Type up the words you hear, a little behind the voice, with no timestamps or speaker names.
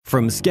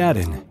From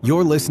Skadden,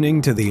 you're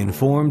listening to The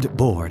Informed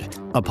Board,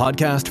 a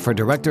podcast for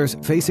directors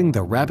facing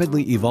the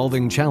rapidly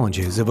evolving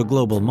challenges of a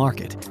global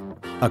market.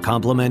 A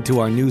complement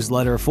to our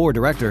newsletter for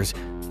directors,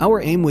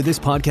 our aim with this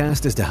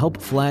podcast is to help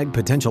flag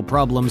potential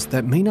problems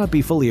that may not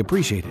be fully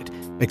appreciated,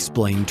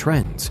 explain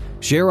trends,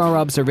 share our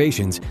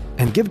observations,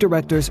 and give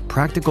directors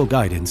practical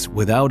guidance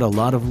without a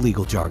lot of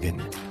legal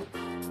jargon.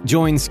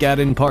 Join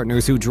Skadden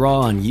partners who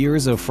draw on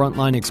years of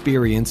frontline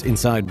experience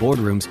inside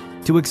boardrooms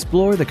to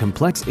explore the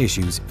complex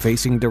issues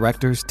facing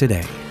directors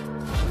today.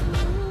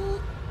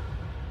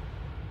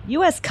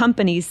 U.S.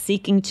 companies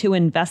seeking to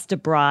invest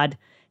abroad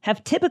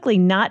have typically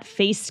not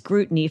faced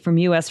scrutiny from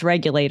U.S.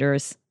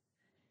 regulators.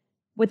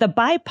 With a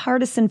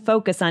bipartisan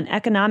focus on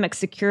economic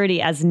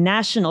security as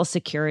national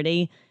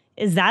security,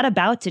 is that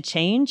about to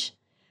change?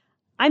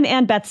 I'm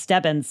Annbeth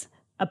Stebbins,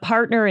 a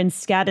partner in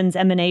Skadden's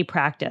M&A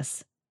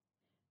practice.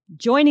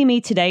 Joining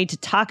me today to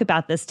talk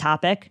about this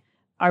topic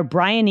are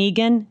Brian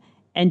Egan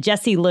and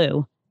Jesse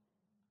Liu.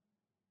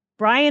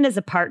 Brian is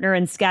a partner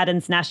in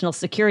Skadden's national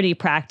security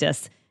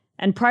practice,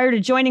 and prior to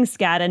joining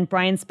Skadden,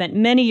 Brian spent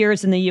many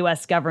years in the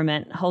U.S.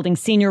 government, holding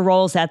senior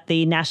roles at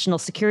the National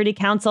Security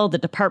Council, the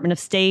Department of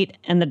State,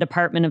 and the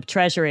Department of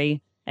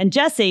Treasury. And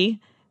Jesse,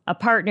 a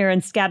partner in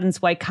Skadden's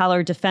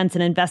white-collar defense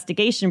and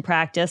investigation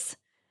practice,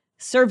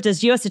 served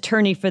as U.S.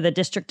 Attorney for the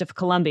District of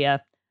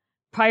Columbia.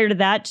 Prior to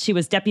that, she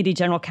was Deputy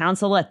General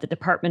Counsel at the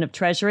Department of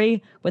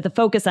Treasury with a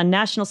focus on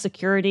national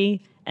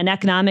security and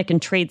economic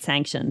and trade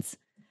sanctions.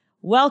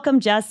 Welcome,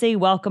 Jesse.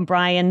 Welcome,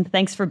 Brian.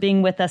 Thanks for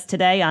being with us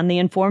today on The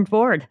Informed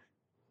Board.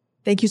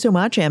 Thank you so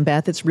much,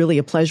 Annbeth. It's really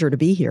a pleasure to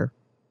be here.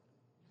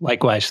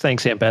 Likewise.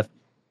 Thanks, Annbeth.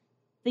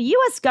 The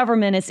U.S.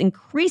 government is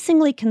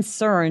increasingly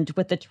concerned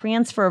with the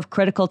transfer of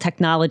critical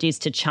technologies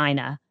to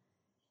China.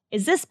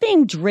 Is this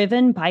being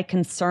driven by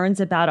concerns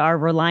about our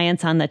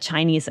reliance on the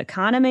Chinese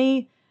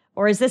economy?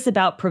 Or is this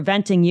about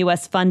preventing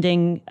U.S.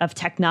 funding of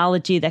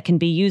technology that can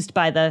be used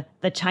by the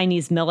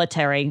Chinese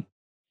military?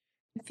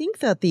 I think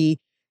that the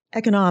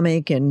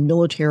economic and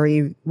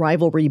military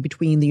rivalry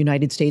between the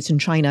United States and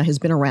China has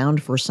been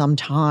around for some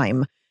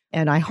time.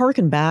 And I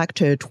hearken back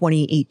to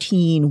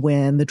 2018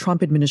 when the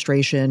Trump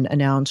administration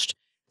announced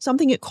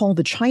something it called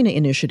the China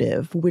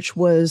Initiative, which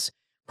was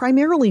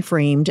primarily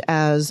framed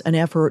as an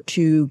effort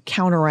to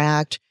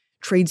counteract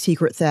trade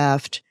secret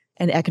theft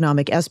and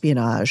economic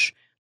espionage.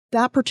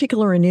 That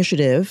particular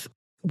initiative,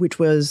 which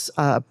was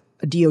a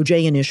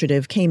DOJ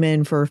initiative, came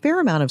in for a fair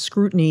amount of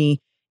scrutiny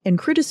and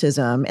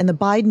criticism, and the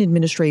Biden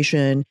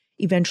administration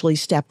eventually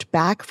stepped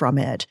back from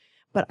it.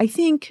 But I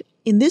think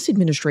in this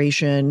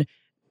administration,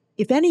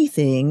 if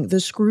anything,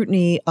 the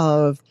scrutiny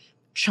of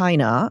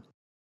China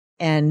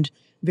and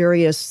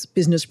various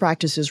business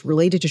practices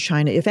related to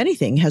China, if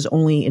anything, has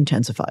only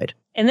intensified.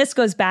 And this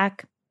goes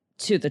back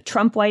to the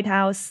Trump White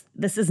House.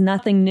 This is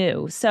nothing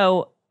new.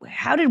 So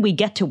how did we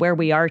get to where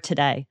we are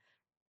today?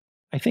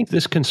 I think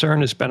this concern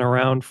has been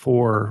around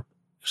for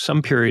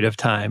some period of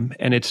time,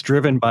 and it's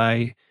driven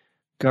by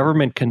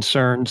government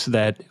concerns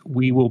that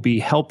we will be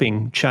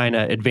helping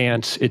China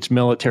advance its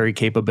military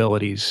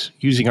capabilities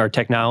using our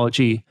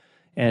technology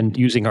and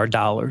using our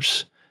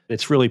dollars.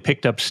 It's really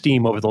picked up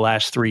steam over the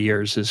last 3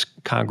 years as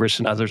Congress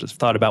and others have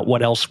thought about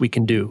what else we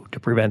can do to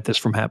prevent this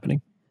from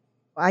happening.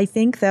 I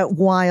think that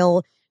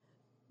while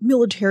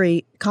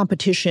military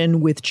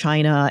competition with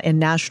China and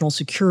national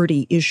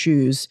security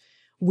issues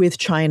with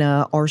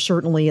China are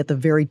certainly at the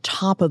very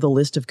top of the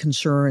list of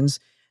concerns,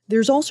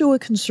 there's also a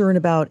concern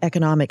about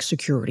economic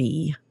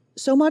security.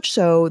 So much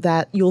so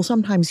that you'll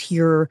sometimes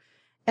hear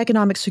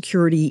economic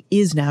security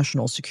is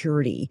national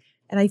security.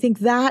 And I think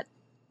that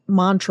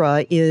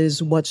mantra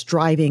is what's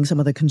driving some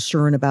of the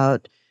concern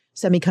about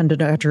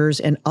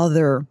semiconductors and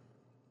other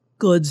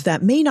goods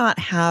that may not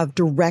have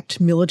direct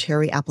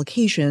military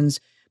applications,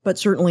 but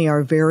certainly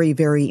are very,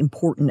 very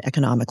important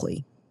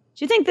economically.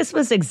 Do you think this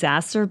was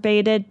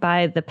exacerbated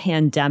by the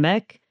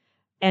pandemic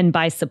and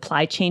by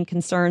supply chain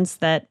concerns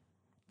that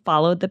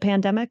followed the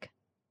pandemic?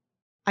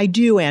 I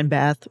do,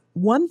 Annbeth.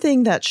 One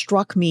thing that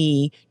struck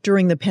me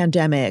during the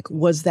pandemic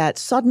was that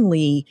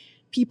suddenly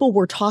people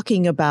were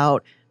talking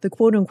about the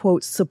quote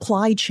unquote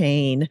supply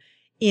chain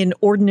in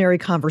ordinary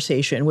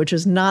conversation, which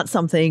is not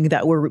something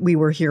that we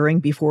were hearing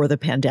before the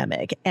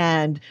pandemic.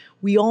 And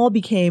we all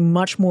became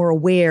much more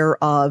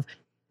aware of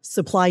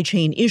supply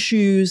chain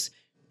issues,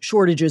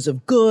 shortages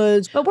of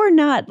goods. But we're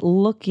not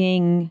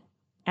looking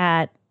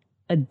at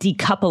a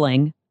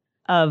decoupling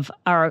of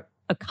our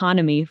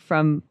economy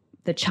from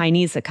the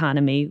Chinese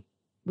economy.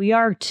 We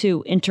are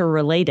too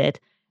interrelated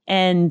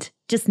and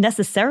just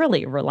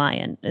necessarily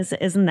reliant.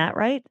 Isn't that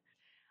right?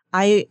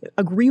 I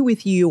agree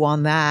with you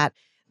on that.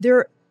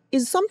 There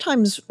is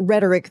sometimes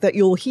rhetoric that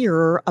you'll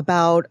hear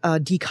about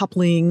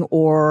decoupling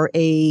or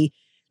a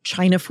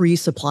China-free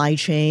supply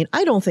chain.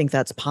 I don't think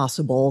that's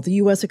possible. The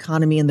U.S.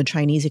 economy and the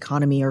Chinese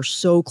economy are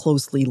so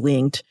closely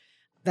linked.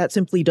 That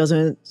simply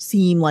doesn't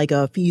seem like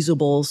a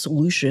feasible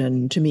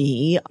solution to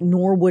me,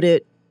 nor would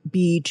it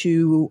be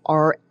to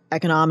our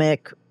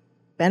economic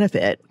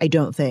benefit, I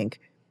don't think.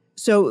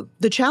 So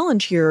the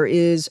challenge here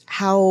is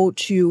how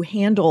to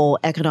handle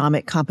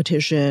economic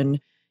competition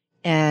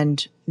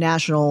and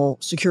national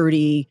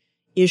security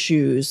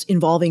issues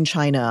involving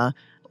China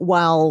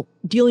while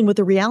dealing with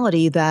the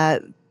reality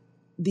that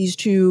these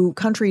two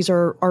countries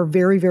are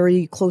very,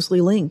 very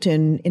closely linked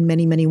in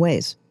many, many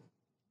ways.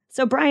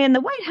 So, Brian,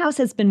 the White House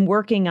has been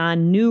working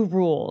on new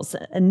rules,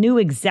 a new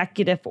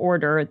executive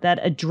order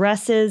that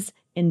addresses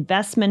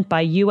investment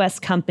by U.S.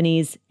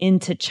 companies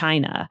into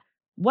China.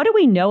 What do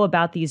we know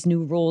about these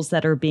new rules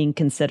that are being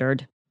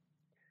considered?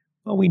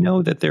 Well, we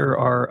know that there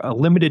are a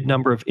limited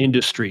number of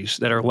industries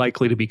that are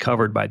likely to be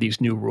covered by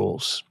these new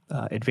rules.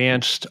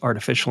 Advanced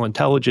artificial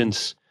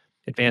intelligence,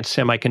 advanced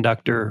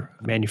semiconductor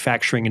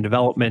manufacturing and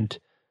development,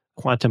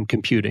 quantum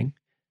computing,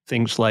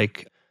 things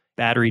like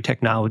battery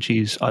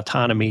technologies,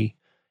 autonomy,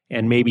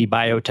 and maybe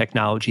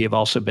biotechnology have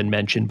also been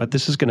mentioned. But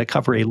this is going to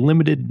cover a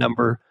limited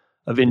number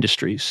of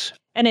industries.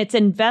 And it's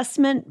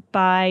investment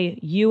by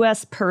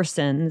U.S.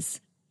 persons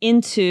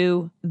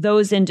into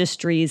those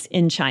industries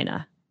in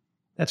China.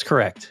 That's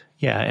correct.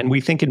 Yeah. And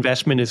we think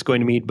investment is going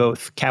to mean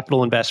both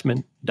capital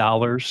investment,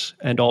 dollars,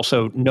 and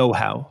also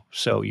know-how.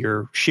 So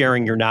you're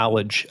sharing your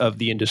knowledge of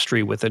the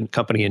industry with a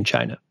company in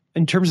China.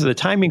 In terms of the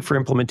timing for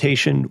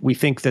implementation, we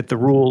think that the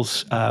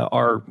rules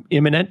are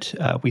imminent.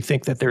 We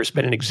think that there's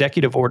been an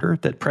executive order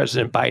that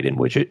President Biden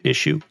would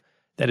issue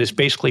that is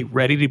basically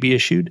ready to be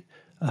issued.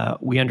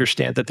 We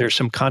understand that there's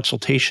some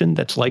consultation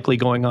that's likely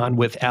going on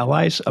with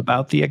allies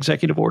about the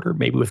executive order,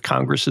 maybe with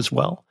Congress as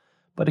well.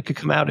 But it could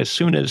come out as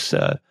soon as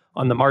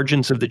on the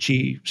margins of the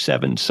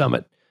G7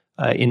 summit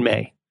in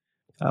May.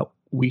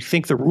 We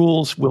think the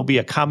rules will be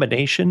a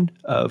combination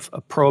of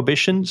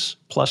prohibitions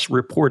plus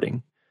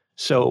reporting.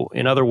 So,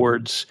 in other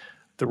words,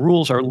 the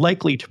rules are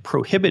likely to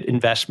prohibit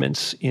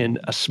investments in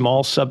a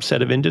small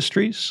subset of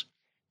industries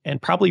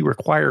and probably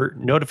require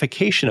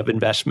notification of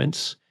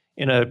investments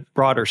in a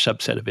broader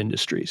subset of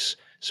industries.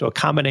 So a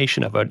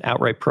combination of an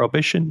outright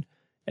prohibition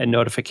and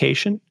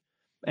notification.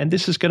 And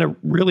this is going to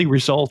really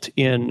result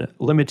in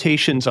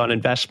limitations on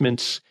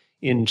investments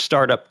in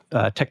startup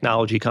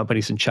technology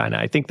companies in China.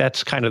 I think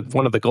that's kind of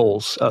one of the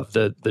goals of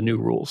the new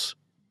rules.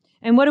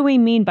 And what do we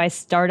mean by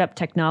startup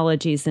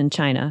technologies in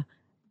China?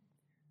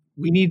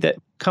 We need that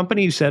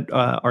companies that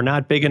are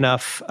not big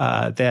enough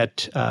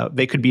that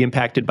they could be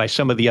impacted by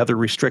some of the other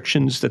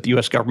restrictions that the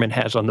U.S. government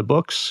has on the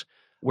books,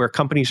 where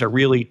companies are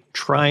really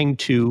trying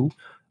to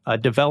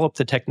develop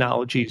the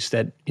technologies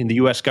that, in the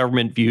U.S.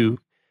 government view,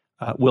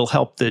 will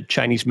help the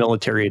Chinese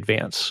military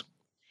advance.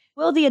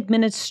 Will the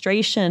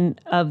administration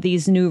of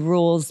these new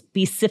rules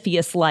be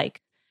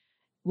CFIUS-like?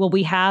 Will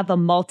we have a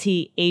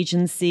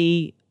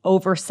multi-agency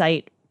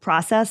oversight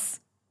process?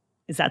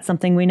 Is that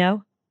something we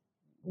know?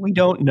 We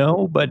don't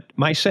know, but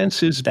my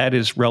sense is that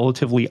is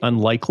relatively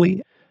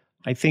unlikely.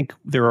 I think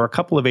there are a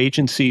couple of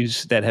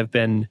agencies that have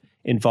been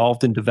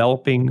involved in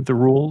developing the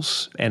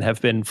rules and have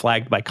been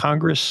flagged by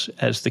Congress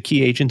as the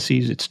key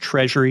agencies. It's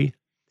Treasury,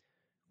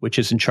 which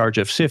is in charge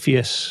of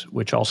CFIUS,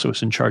 which also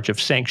is in charge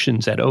of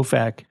sanctions at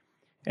OFAC,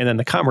 and then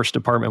the Commerce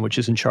Department, which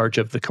is in charge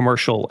of the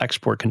commercial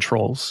export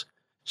controls.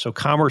 So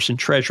Commerce and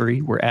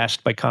Treasury were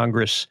asked by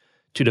Congress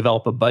to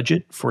develop a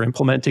budget for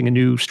implementing a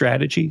new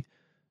strategy.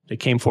 They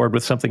came forward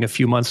with something a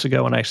few months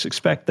ago, and I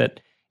suspect that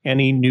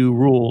any new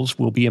rules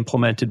will be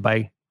implemented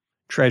by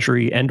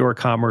Treasury and/or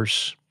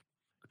Commerce,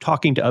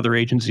 talking to other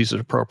agencies as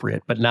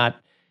appropriate, but not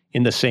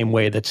in the same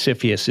way that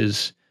CFIUS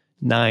is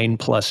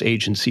 9+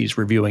 agencies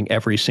reviewing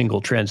every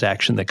single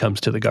transaction that comes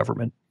to the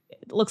government.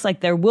 It looks like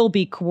there will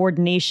be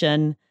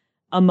coordination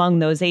among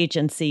those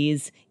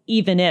agencies,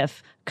 even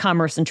if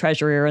Commerce and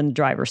Treasury are in the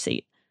driver's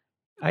seat.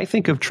 I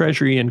think of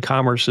Treasury and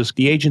Commerce as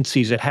the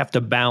agencies that have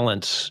to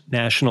balance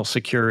national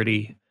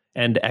security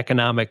and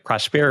economic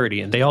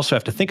prosperity. And they also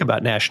have to think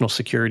about national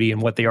security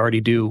and what they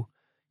already do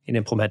in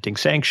implementing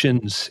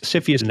sanctions,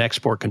 CFIUS, and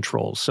export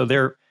controls. So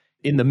they're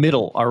in the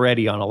middle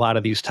already on a lot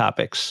of these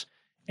topics.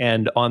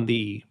 And on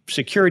the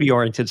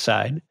security-oriented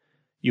side,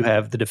 you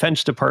have the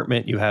Defense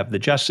Department, you have the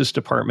Justice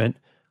Department,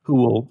 who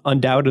will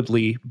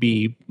undoubtedly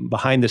be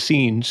behind the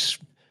scenes.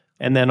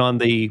 And then on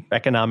the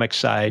economic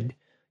side,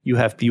 you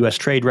have the U.S.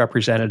 Trade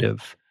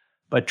Representative.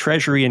 But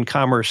Treasury and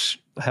Commerce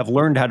have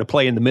learned how to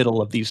play in the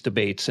middle of these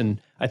debates.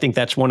 And I think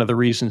that's one of the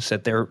reasons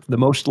that they're the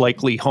most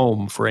likely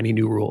home for any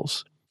new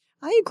rules.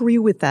 I agree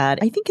with that.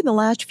 I think in the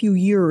last few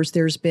years,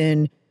 there's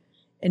been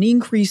an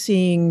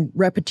increasing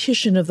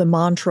repetition of the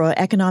mantra,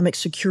 economic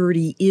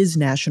security is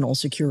national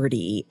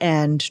security.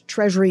 And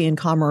Treasury and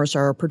Commerce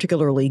are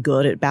particularly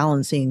good at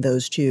balancing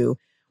those two.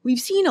 We've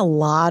seen a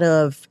lot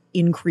of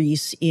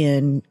increase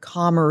in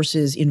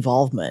Commerce's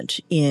involvement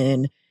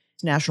in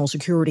national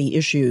security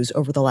issues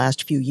over the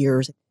last few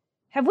years.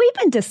 Have we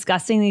been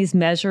discussing these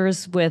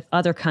measures with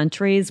other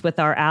countries, with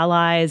our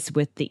allies,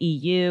 with the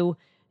EU?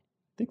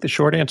 I think the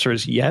short answer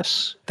is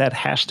yes. That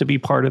has to be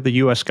part of the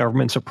U.S.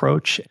 government's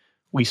approach.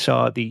 We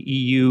saw the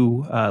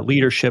EU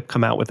leadership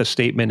come out with a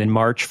statement in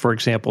March, for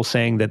example,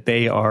 saying that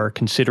they are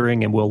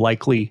considering and will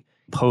likely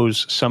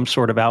pose some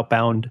sort of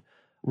outbound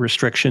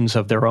restrictions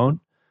of their own.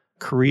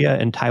 Korea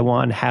and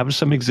Taiwan have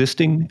some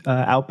existing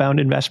outbound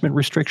investment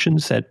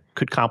restrictions that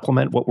could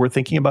complement what we're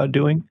thinking about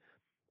doing.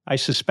 I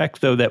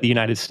suspect, though, that the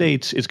United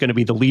States is going to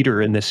be the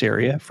leader in this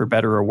area, for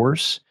better or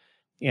worse,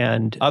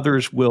 and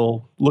others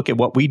will look at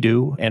what we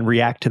do and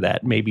react to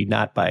that, maybe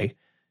not by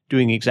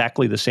doing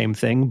exactly the same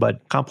thing,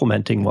 but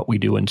complementing what we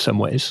do in some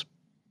ways.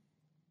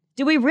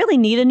 Do we really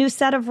need a new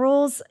set of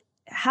rules?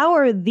 How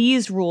are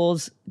these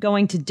rules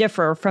going to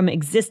differ from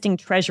existing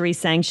Treasury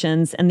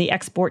sanctions and the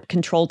export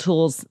control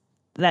tools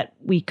that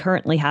we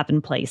currently have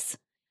in place?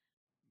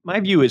 My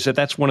view is that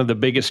that's one of the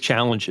biggest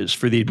challenges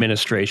for the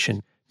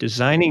administration,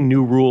 designing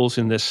new rules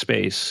in this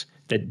space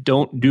that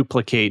don't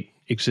duplicate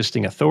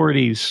existing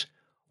authorities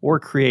or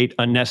create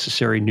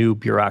unnecessary new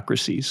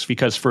bureaucracies.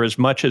 Because for as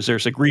much as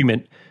there's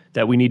agreement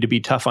that we need to be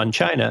tough on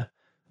China,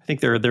 I think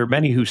there are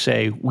many who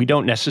say we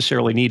don't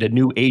necessarily need a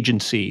new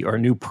agency or a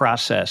new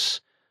process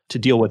to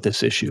deal with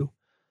this issue.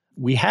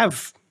 We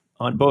have,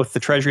 on both the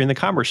Treasury and the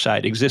Commerce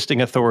side,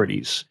 existing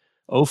authorities.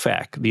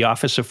 OFAC, the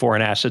Office of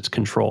Foreign Assets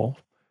Control,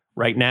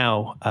 right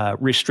now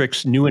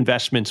restricts new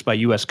investments by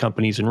U.S.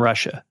 companies in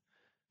Russia.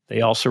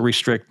 They also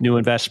restrict new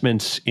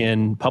investments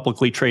in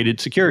publicly traded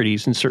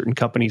securities in certain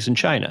companies in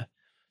China.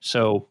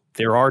 So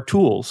there are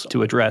tools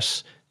to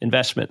address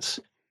investments.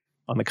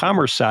 On the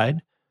commerce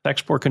side,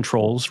 export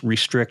controls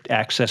restrict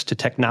access to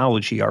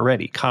technology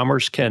already.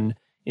 Commerce can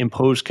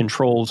impose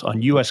controls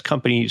on U.S.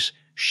 companies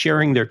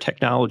sharing their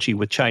technology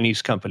with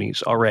Chinese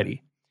companies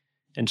already.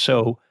 And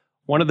so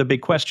one of the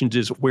big questions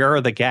is, where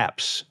are the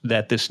gaps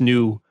that this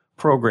new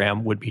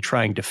program would be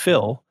trying to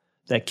fill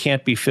that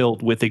can't be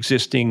filled with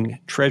existing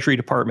Treasury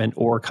Department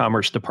or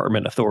Commerce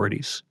Department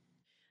authorities?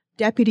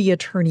 Deputy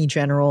Attorney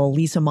General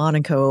Lisa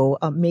Monaco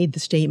made the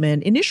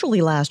statement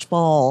initially last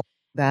fall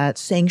that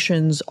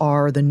sanctions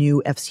are the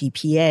new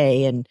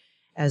FCPA. And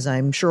as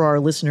I'm sure our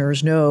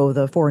listeners know,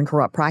 the Foreign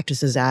Corrupt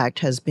Practices Act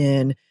has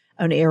been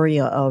an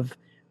area of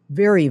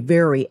very,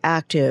 very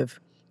active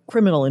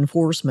criminal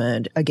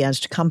enforcement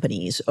against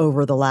companies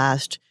over the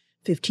last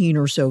 15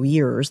 or so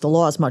years. The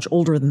law is much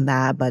older than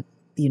that, but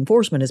the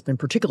enforcement has been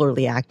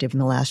particularly active in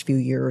the last few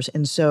years.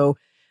 And so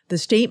the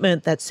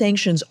statement that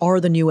sanctions are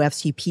the new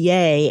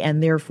FCPA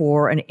and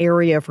therefore an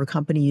area for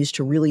companies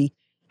to really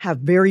have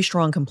very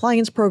strong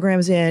compliance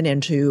programs in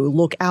and to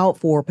look out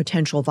for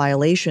potential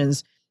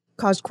violations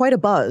caused quite a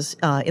buzz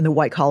in the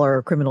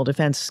white-collar criminal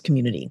defense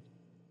community.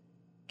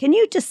 Can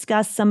you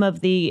discuss some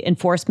of the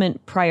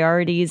enforcement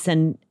priorities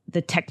and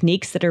the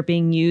techniques that are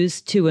being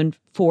used to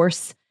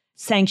enforce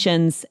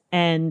sanctions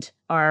and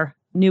our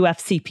new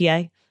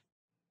FCPA?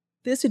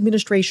 This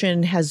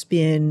administration has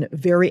been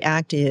very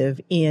active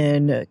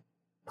in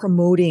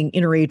promoting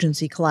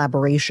interagency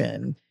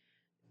collaboration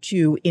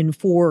to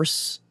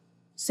enforce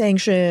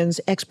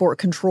sanctions, export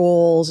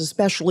controls,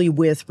 especially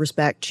with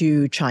respect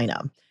to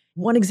China.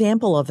 One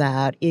example of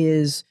that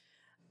is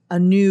a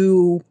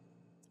new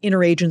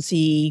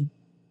interagency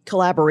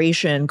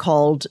collaboration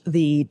called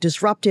the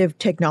Disruptive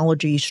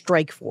Technology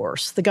Strike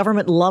Force. The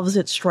government loves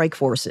its strike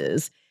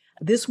forces.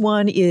 This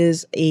one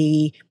is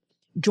a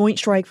joint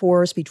strike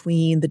force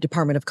between the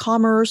Department of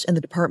Commerce and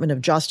the Department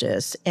of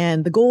Justice.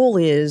 And the goal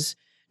is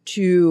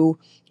to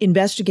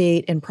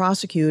investigate and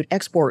prosecute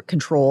export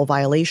control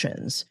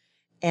violations.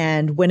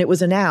 And when it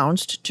was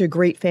announced, to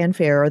great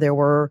fanfare, there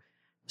were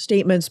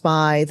statements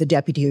by the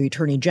Deputy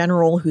Attorney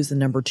General, who's the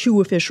number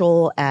 2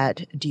 official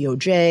at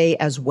DOJ,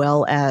 as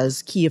well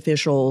as key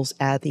officials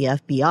at the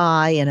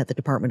FBI and at the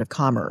Department of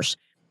Commerce.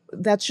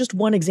 That's just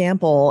one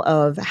example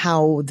of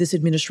how this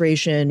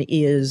administration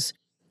is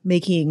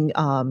making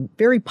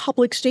very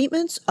public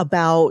statements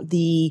about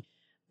the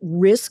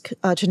risk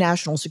to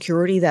national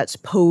security that's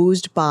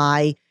posed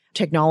by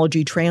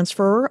technology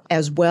transfer,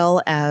 as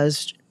well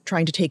as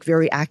trying to take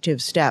very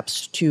active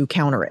steps to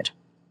counter it.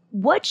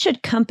 What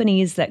should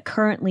companies that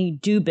currently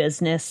do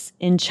business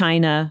in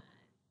China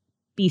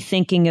be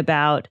thinking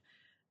about?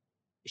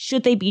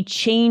 Should they be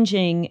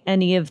changing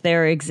any of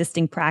their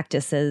existing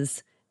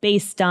practices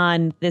based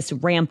on this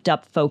ramped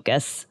up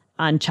focus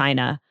on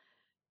China?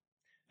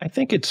 I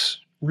think it's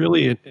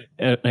really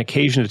an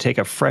occasion to take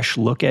a fresh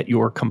look at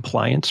your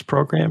compliance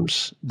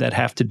programs that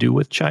have to do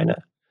with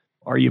China.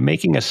 Are you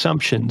making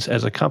assumptions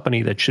as a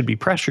company that should be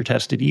pressure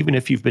tested, even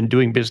if you've been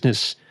doing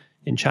business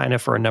in China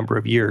for a number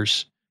of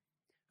years?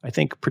 I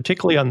think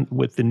particularly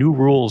with the new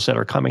rules that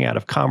are coming out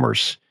of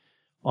Commerce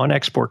on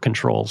export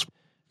controls,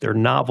 they're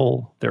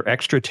novel, they're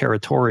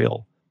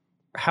extraterritorial.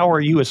 How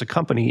are you as a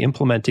company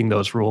implementing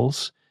those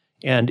rules?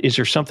 And is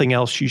there something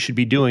else you should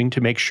be doing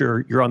to make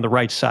sure you're on the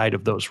right side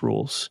of those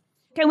rules?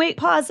 Can we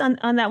pause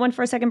on that one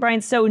for a second, Brian?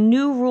 So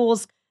new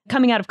rules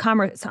coming out of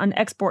Commerce on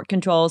export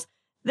controls.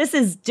 This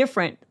is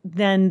different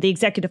than the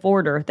executive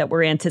order that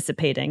we're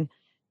anticipating.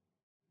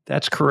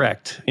 That's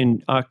correct.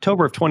 In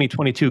October of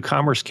 2022,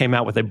 Commerce came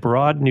out with a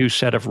broad new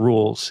set of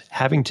rules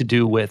having to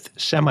do with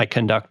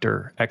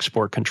semiconductor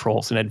export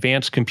controls and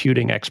advanced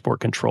computing export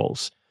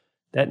controls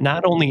that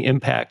not only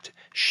impact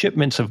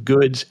shipments of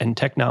goods and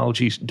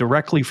technologies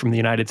directly from the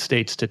United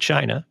States to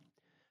China,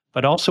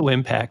 but also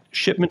impact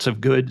shipments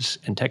of goods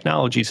and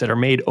technologies that are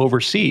made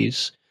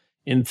overseas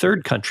in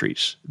third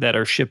countries that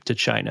are shipped to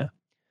China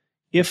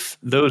if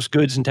those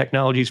goods and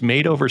technologies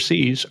made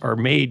overseas are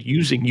made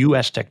using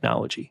U.S.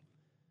 technology.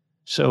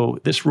 So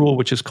this rule,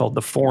 which is called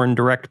the Foreign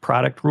Direct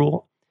Product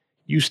Rule,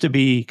 used to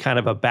be kind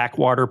of a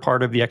backwater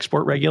part of the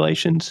export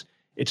regulations.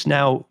 It's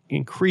now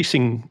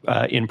increasing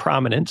in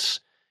prominence,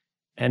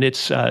 and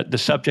it's the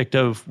subject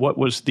of what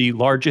was the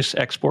largest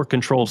export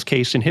controls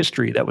case in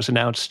history that was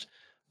announced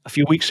a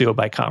few weeks ago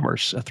by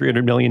Commerce, a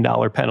 $300 million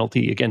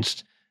penalty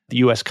against the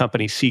U.S.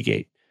 company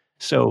Seagate.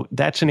 So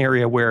that's an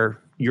area where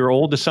your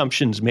old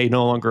assumptions may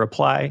no longer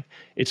apply.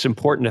 It's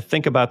important to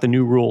think about the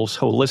new rules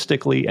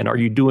holistically, and are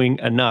you doing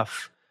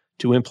enough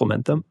to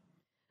implement them?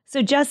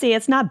 So, Jesse,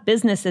 it's not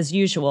business as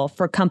usual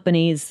for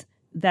companies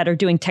that are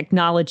doing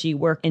technology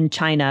work in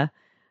China.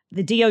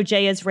 The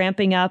DOJ is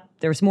ramping up.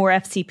 There's more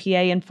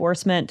FCPA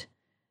enforcement.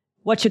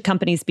 What should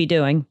companies be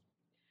doing?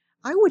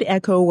 I would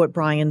echo what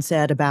Brian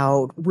said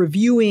about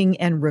reviewing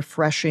and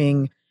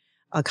refreshing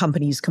a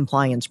company's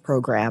compliance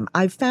program.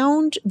 I've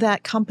found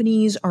that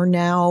companies are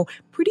now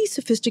pretty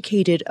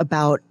sophisticated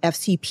about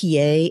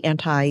FCPA,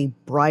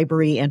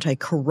 anti-bribery,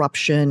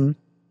 anti-corruption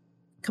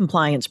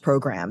compliance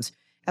programs.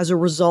 As a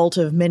result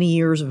of many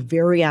years of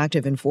very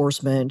active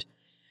enforcement,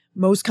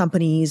 most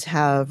companies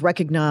have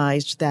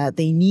recognized that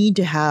they need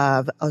to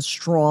have a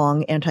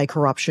strong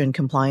anti-corruption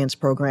compliance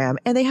program,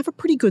 and they have a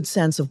pretty good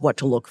sense of what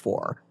to look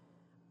for.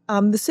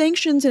 The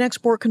sanctions and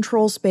export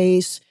control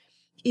space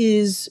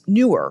is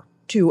newer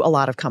to a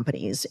lot of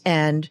companies,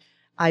 and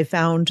I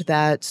found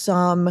that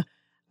some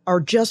are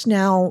just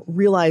now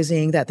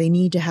realizing that they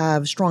need to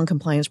have strong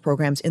compliance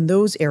programs in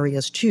those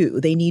areas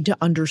too. They need to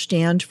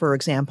understand, for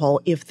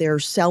example, if they're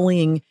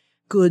selling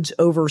goods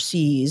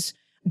overseas,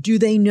 do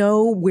they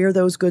know where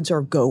those goods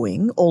are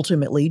going?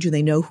 Ultimately, do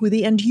they know who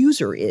the end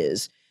user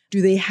is?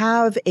 Do they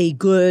have a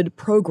good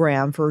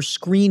program for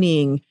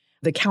screening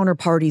the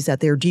counterparties that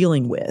they're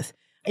dealing with?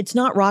 It's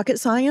not rocket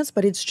science,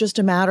 but it's just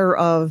a matter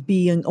of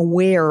being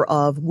aware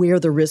of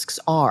where the risks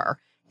are.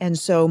 And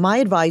so my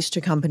advice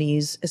to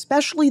companies,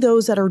 especially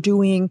those that are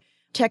doing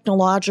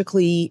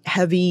technologically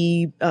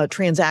heavy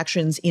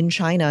transactions in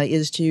China,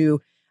 is to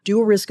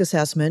do a risk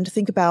assessment,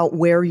 think about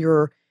where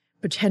your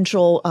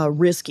potential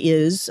risk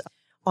is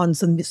on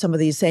some of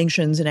these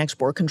sanctions and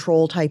export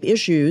control type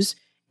issues,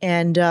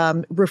 and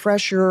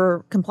refresh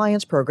your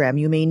compliance program.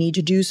 You may need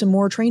to do some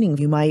more training.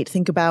 You might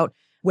think about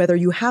whether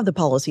you have the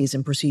policies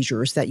and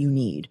procedures that you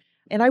need.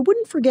 And I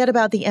wouldn't forget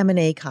about the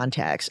M&A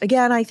context.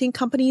 Again, I think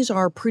companies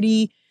are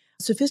pretty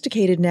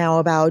sophisticated now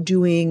about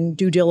doing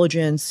due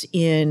diligence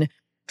in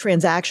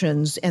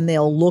transactions, and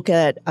they'll look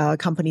at a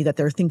company that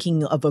they're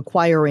thinking of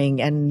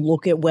acquiring and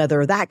look at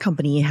whether that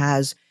company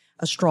has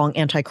a strong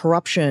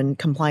anti-corruption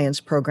compliance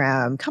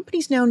program.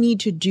 Companies now need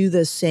to do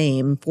the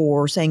same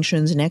for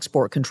sanctions and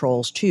export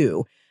controls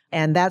too.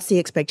 And that's the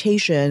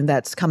expectation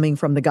that's coming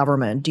from the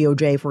government.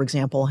 DOJ, for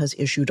example, has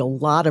issued a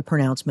lot of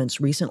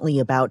pronouncements recently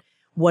about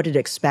what it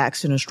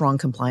expects in a strong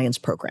compliance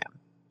program.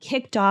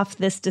 Kicked off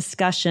this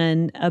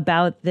discussion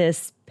about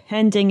this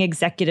pending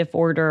executive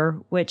order,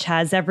 which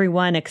has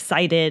everyone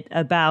excited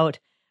about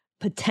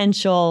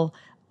potential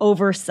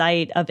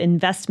oversight of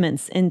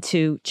investments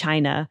into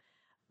China.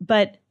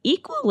 But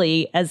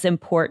equally as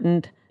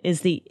important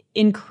is the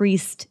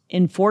increased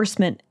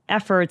enforcement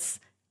efforts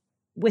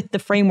with the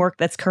framework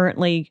that's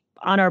currently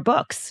on our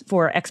books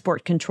for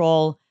export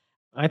control.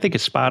 I think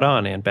it's spot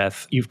on,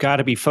 Ann-Beth. You've got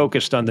to be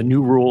focused on the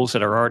new rules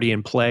that are already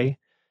in play,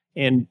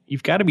 and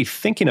you've got to be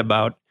thinking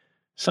about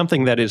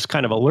something that is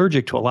kind of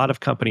allergic to a lot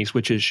of companies,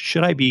 which is,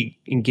 should I be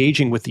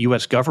engaging with the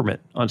U.S.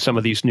 government on some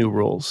of these new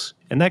rules?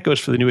 And that goes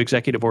for the new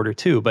executive order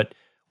too. But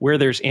where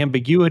there's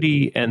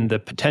ambiguity and the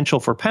potential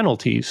for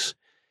penalties,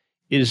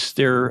 is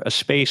there a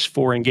space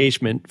for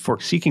engagement for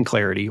seeking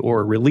clarity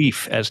or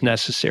relief as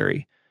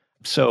necessary?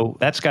 So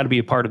that's got to be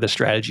a part of the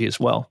strategy as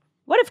well.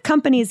 What if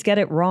companies get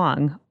it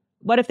wrong?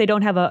 What if they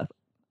don't have a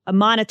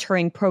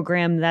monitoring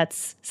program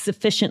that's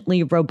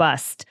sufficiently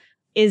robust?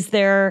 Is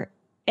there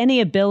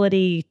any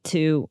ability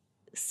to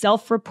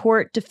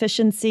self-report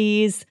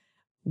deficiencies,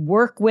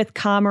 work with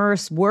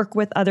Commerce, work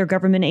with other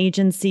government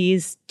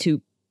agencies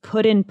to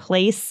put in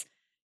place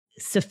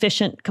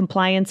sufficient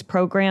compliance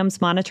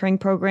programs, monitoring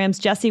programs?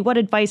 Jesse, what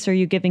advice are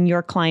you giving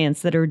your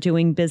clients that are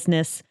doing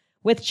business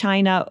with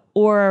China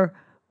or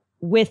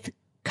with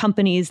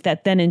companies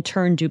that then in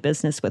turn do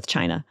business with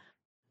China?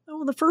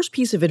 Well, the first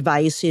piece of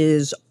advice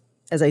is,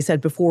 as I said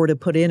before, to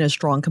put in a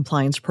strong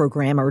compliance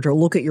program or to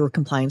look at your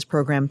compliance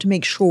program to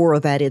make sure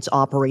that it's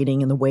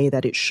operating in the way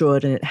that it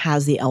should and it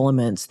has the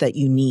elements that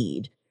you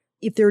need.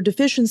 If there are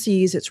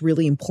deficiencies, it's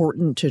really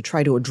important to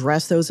try to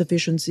address those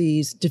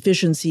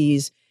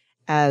deficiencies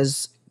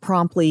as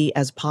promptly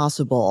as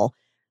possible.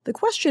 The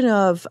question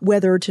of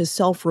whether to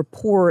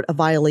self-report a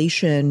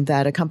violation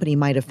that a company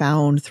might have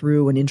found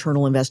through an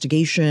internal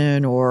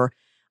investigation or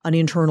an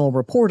internal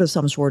report of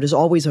some sort is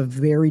always a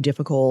very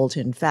difficult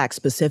and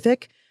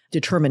fact-specific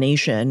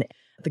determination.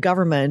 The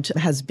government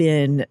has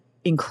been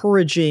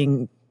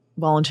encouraging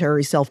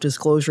voluntary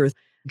self-disclosure.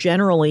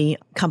 Generally,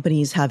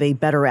 companies have a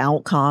better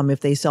outcome if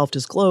they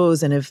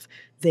self-disclose, and if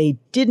they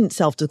didn't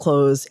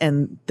self-disclose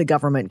and the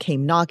government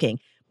came knocking.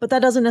 But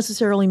that doesn't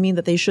necessarily mean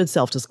that they should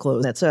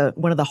self-disclose. That's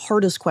one of the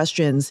hardest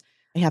questions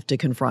I have to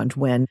confront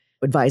when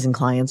advising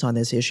clients on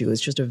this issue.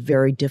 It's just a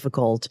very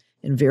difficult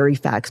and very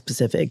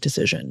fact-specific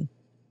decision.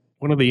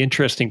 One of the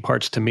interesting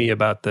parts to me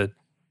about the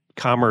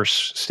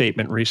Commerce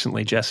statement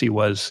recently, Jesse,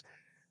 was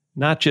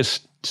not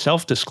just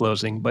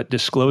self-disclosing, but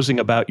disclosing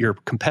about your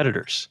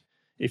competitors.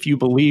 If you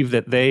believe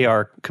that they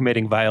are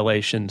committing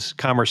violations,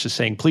 Commerce is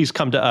saying, please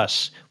come to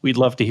us. We'd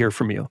love to hear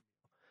from you.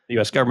 The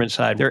U.S. government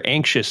side, they're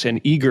anxious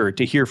and eager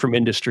to hear from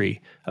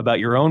industry about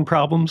your own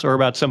problems or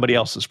about somebody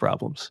else's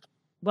problems.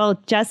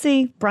 Well,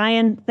 Jesse,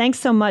 Brian, thanks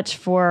so much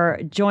for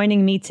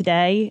joining me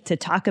today to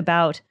talk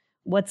about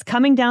what's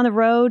coming down the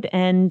road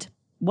and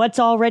what's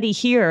already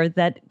here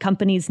that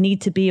companies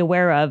need to be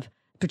aware of,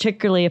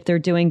 particularly if they're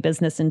doing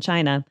business in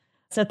China.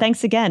 So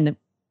thanks again.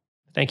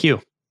 Thank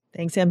you.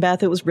 Thanks,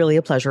 Annbeth. It was really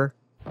a pleasure.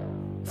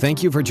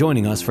 Thank you for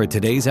joining us for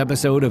today's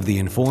episode of The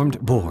Informed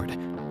Board.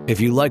 If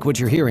you like what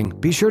you're hearing,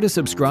 be sure to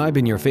subscribe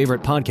in your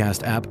favorite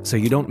podcast app so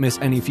you don't miss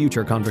any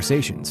future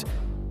conversations.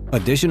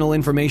 Additional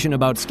information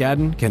about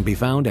Skadden can be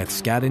found at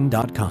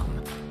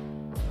skadden.com.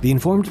 The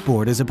Informed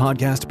Board is a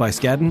podcast by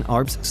Skadden,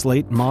 Arps,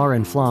 Slate,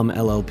 Marr & Flom,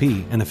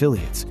 LLP, and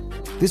affiliates.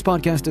 This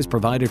podcast is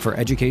provided for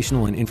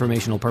educational and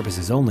informational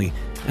purposes only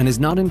and is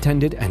not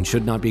intended and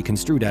should not be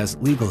construed as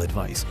legal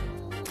advice.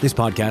 This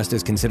podcast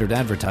is considered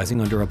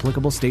advertising under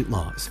applicable state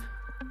laws.